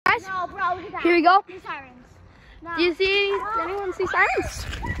guys. No, bro, look at that. Here we go. There's sirens. No. Do you see? Anyone see sirens?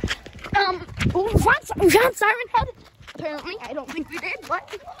 We found Siren Head. Apparently, I don't think we did, but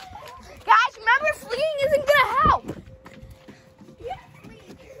guys, remember, fleeing isn't gonna help.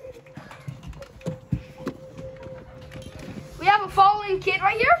 We have a fallen kid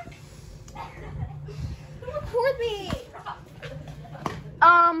right here. Record me.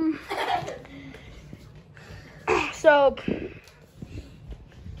 So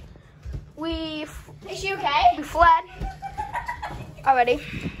we Is she okay? fled already.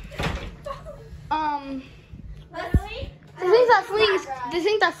 Leslie? They think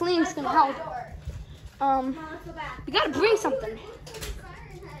that fleeing's gonna help. Let's go back. We gotta bring something.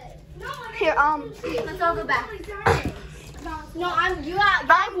 Here, Let's all go back. No, I'm going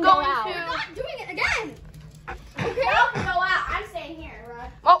I'm to. going I'm not doing it again. Okay? I'll go out. I'm staying here,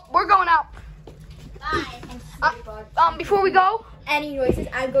 Rod. well, we're going out. Bye. Before we go, Any noises,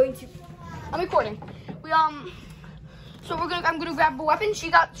 I'm going to. I'm recording. So I'm gonna grab a weapon.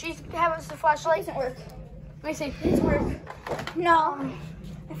 She's has a flashlight. It doesn't work. Let me see. It doesn't work. No.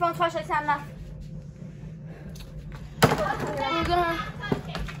 My phone's flashlight's not enough.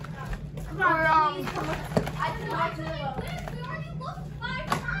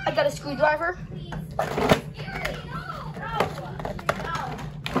 I got a screwdriver.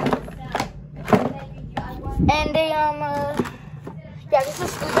 And yeah, this is a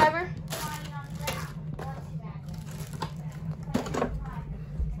screwdriver.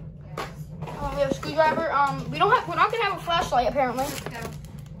 We have a screwdriver. We're not gonna have a flashlight apparently.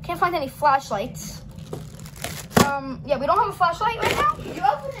 Can't find any flashlights. Yeah, we don't have a flashlight right now. You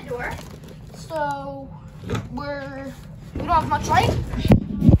open the door. So we don't have much light.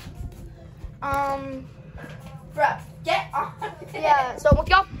 Bro, get off. Yeah, so look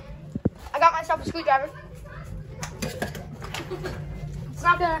y'all. I got myself a screwdriver. It's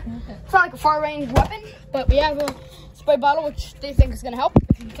not like a far range weapon, but we have a spray bottle which they think is gonna help.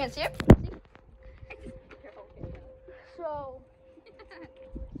 If you can't see it. So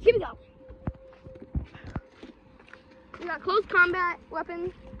here we go. We got close combat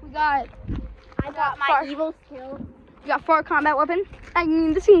weapon. I got my evil skill. We got far combat weapon. I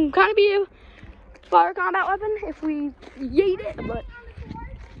mean, this can kind of be a far combat weapon if we yeet it, but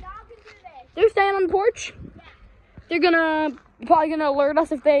they're staying on the porch. They're probably gonna alert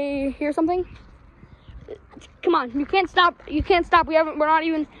us if they hear something. Come on, you can't stop. You can't stop. We're not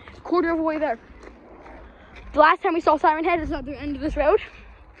even a quarter of the way there. The last time we saw Siren Head is at the end of this road.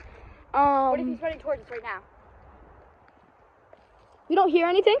 What if he's running towards us right now? We don't hear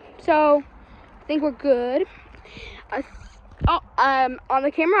anything, so I think we're good. On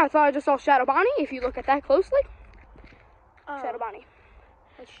the camera, I thought I just saw Shadow Bonnie. If you look at that closely, Shadow Bonnie.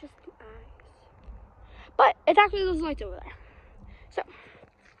 That's just the eyes. But it's actually those lights over there. So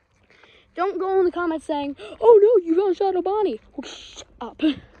don't go in the comments saying, "Oh no, you found Shadow Bonnie." Oh, shut up.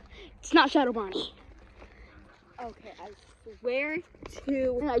 It's not Shadow Bonnie. Okay, I swear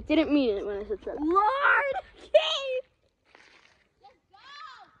to. And I didn't mean it when I said Shadow. Lord, Keith! Let's go!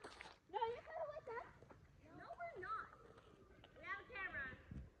 No, you're kind of like that. No, we're not. We have a camera.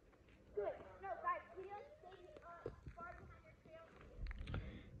 Good. No, guys, can you stay far behind your tail?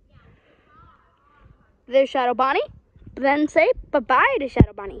 Yeah. There's Shadow Bonnie. Then say bye-bye to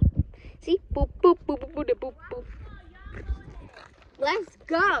Shadow Bonnie. See? Boop, boop, boop, boop, boop, boop, boop. Let's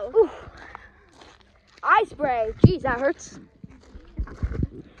go. Ooh. Eye spray. Jeez, that hurts.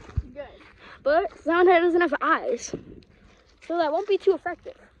 Good. But Soundhead doesn't have eyes, so that won't be too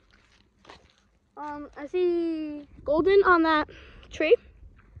effective. I see Golden on that tree.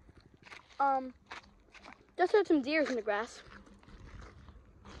 Just heard some deers in the grass.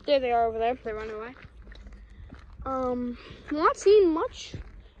 There they are over there. They're running away. I'm not seeing much.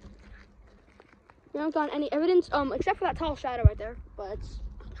 We haven't gotten any evidence, except for that tall shadow right there, but it's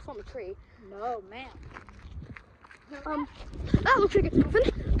from a tree. No, man. That looks like it's moving.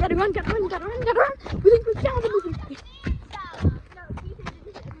 Gotta run, gotta run, gotta run, gotta run. We think we found it moving.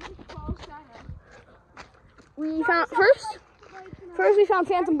 We found first we found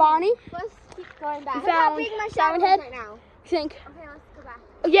Phantom Bonnie. Let's keep going back. We Look how big found my Siren shadow Head. is right now. I think. Okay, let's go back.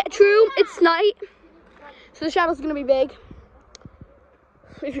 Yeah, true. It's night, so the shadow's gonna be big.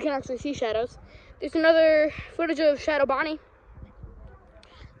 If you can actually see shadows. There's another footage of Shadow Bonnie.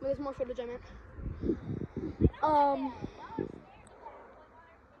 There's more footage I meant.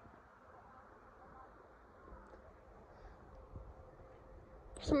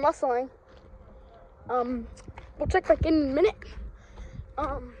 Some rustling. We'll check back in a minute.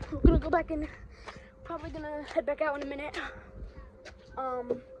 We're gonna go back in. Probably gonna head back out in a minute.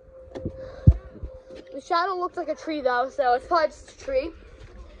 The shadow looks like a tree though, so it's probably just a tree.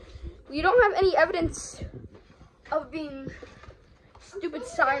 We don't have any evidence of being stupid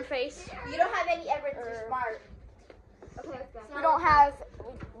siren face. You don't have any evidence you're smart. Okay, let's go.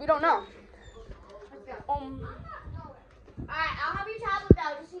 We don't know. Alright, I'll have your tablet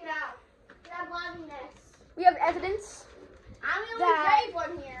though, just so you know. I'm vlogging this. We have evidence I'm the that only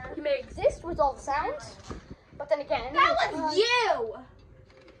brave one here. he may exist with all the sounds, but then again, That was you!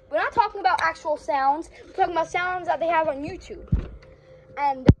 we're not talking about actual sounds. We're talking about sounds that they have on YouTube,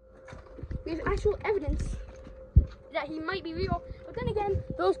 and we have actual evidence that he might be real. But then again,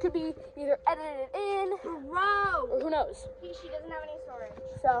 those could be either edited in, Bro! or who knows. She doesn't have any storage.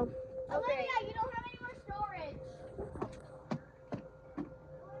 So, Olivia, you don't have any more storage.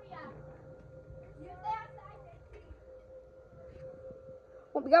 Olivia, you stay outside.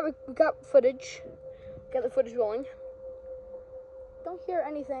 well, we got footage. Got the footage rolling. Don't hear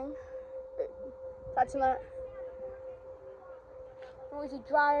anything. That's not noisy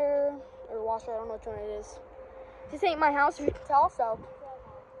dryer or washer. I don't know which one it is. This ain't my house, if you can tell. So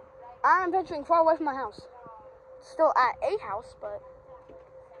I'm venturing far away from my house. Still at a house, but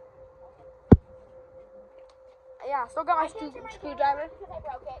yeah, still got my screwdriver. Because I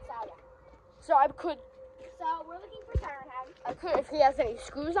broke it, so yeah. So I could, So we're looking for Siren Head. if he has any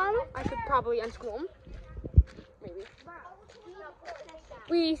screws on him, I could probably unscrew him. Maybe.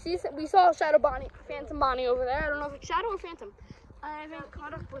 We saw Shadow Bonnie, Phantom Bonnie over there. I don't know if it's Shadow or Phantom. I haven't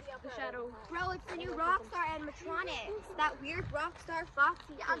caught up with the Shadow. Bro, it's the new Rockstar animatronics. That weird Rockstar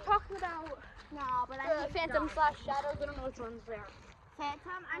Foxy. Yeah, I'm talking about No, but I the Phantom / Shadows. I don't know which ones they are.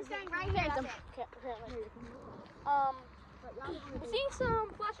 Phantom? I'm staying right here. Phantom. That's Okay, apparently. I'm seeing some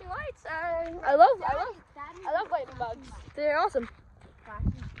flashing lights. I love lightning bugs. They're awesome.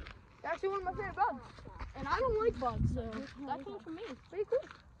 They're actually one of my favorite bugs. And I don't like bugs, so that came from me. Pretty cool.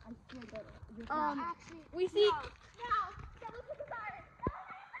 We see.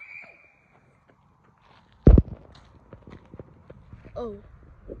 Oh,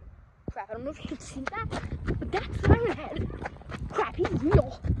 crap! I don't know if you can see that, but that's Siren Head. Crap, he's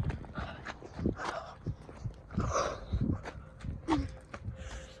real.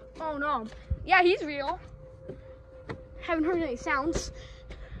 Oh no! Yeah, he's real. Haven't heard any sounds.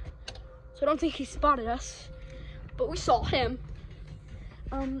 So I don't think he spotted us, but we saw him.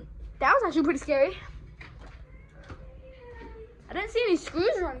 That was actually pretty scary. I didn't see any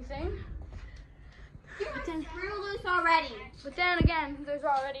screws or anything. screw loose already. But then again, there's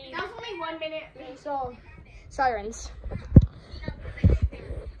already That was only 1 minute. we saw sirens.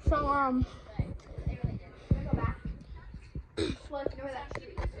 So Go back. Well, if you know where that street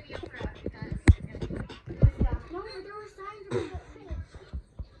is. No, there were signs.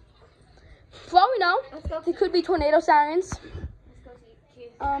 for all we know, Let's go. they could be tornado sirens. Let's go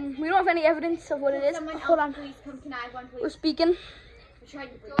see. We don't have any evidence of what it is. Someone Hold else, on, please come. Can I have one, we're please? speaking. We're trying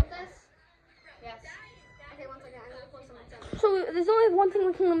to go with this. Yes. Okay, 1 second. I'm gonna pour some myself. So there's only one thing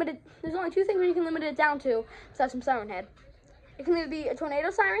we can limit it. There's only 2 things we can limit it down to. Besides some Siren Head, it can either be a tornado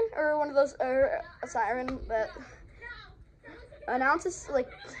siren or one of those, or a siren that announces like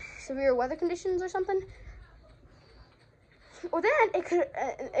severe weather conditions or something. Or then it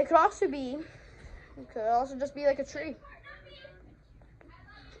could also be. It could also just be like a tree.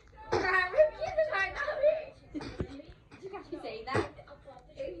 You say that?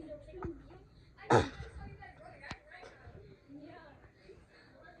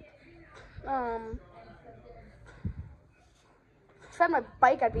 If I had my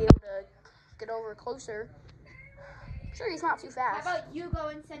bike, I'd be able to get over closer. Sure, he's not too How fast. about you go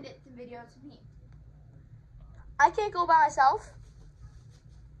and send it to video to me? I can't go by myself.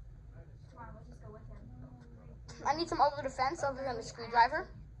 Come on, we'll just go with him. I need some other defense other than the screwdriver.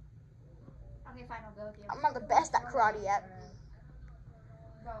 Okay, fine, I'll go with you. I'm not the best at karate yet.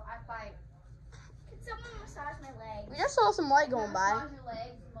 Go, I fight. Can someone massage my legs? We just saw some light going by. Massage your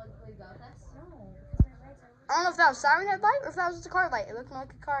legs and mostly go with us? No, my legs are I don't know if that was Siren Head light or if that was just a car light. It looked like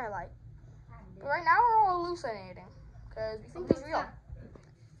a car light. But right now we're all hallucinating because we think he's real.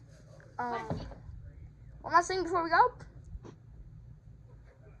 One last thing before we go.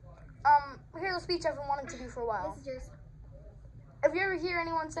 Here's a speech I've been wanting to do for a while. This is yours. If you ever hear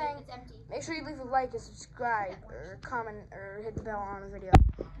anyone saying, It's empty. make sure you leave a like and subscribe or comment or hit the bell on the video,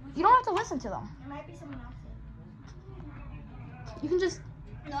 you don't have to listen to them. There might be someone else. You can just,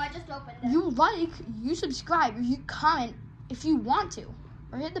 No, I just opened it. you like, you subscribe, or you comment if you want to,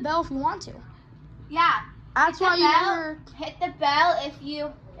 or hit the bell if you want to. Yeah. That's Hit why the you bell. never. Hit the bell if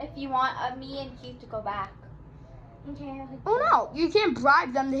you want me and Keith to go back. Okay. Oh no, you can't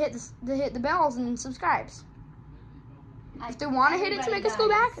bribe them to hit the bells and subscribes. If they want to hit it to make us go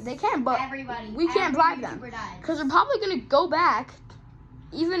back, they can, but everybody. we can't bribe them. Because they're probably going to go back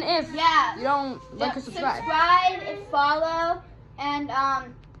even if Yeah. you don't like or subscribe. Subscribe and follow, and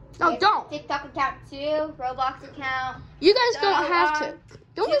No, don't. TikTok account too, Roblox account. You guys So, don't have to.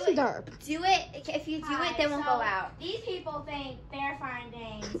 Don't do listen it. to her. Do it. If you do it, then we'll go out. These people think they're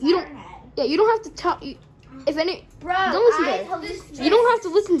finding You don't- Sirenhead. Yeah, you don't have to tell. If any, Bro, don't listen to I her. hallucinate. You don't have to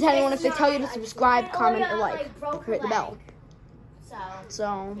listen to anyone if they tell you to subscribe, comment, or like, broke or hit the her bell. leg. So,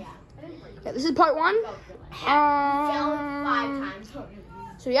 So, yeah. yeah, this is part 1. Broke her leg. Fell 5 times.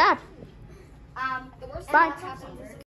 So yeah, The worst Bye. thing that happened is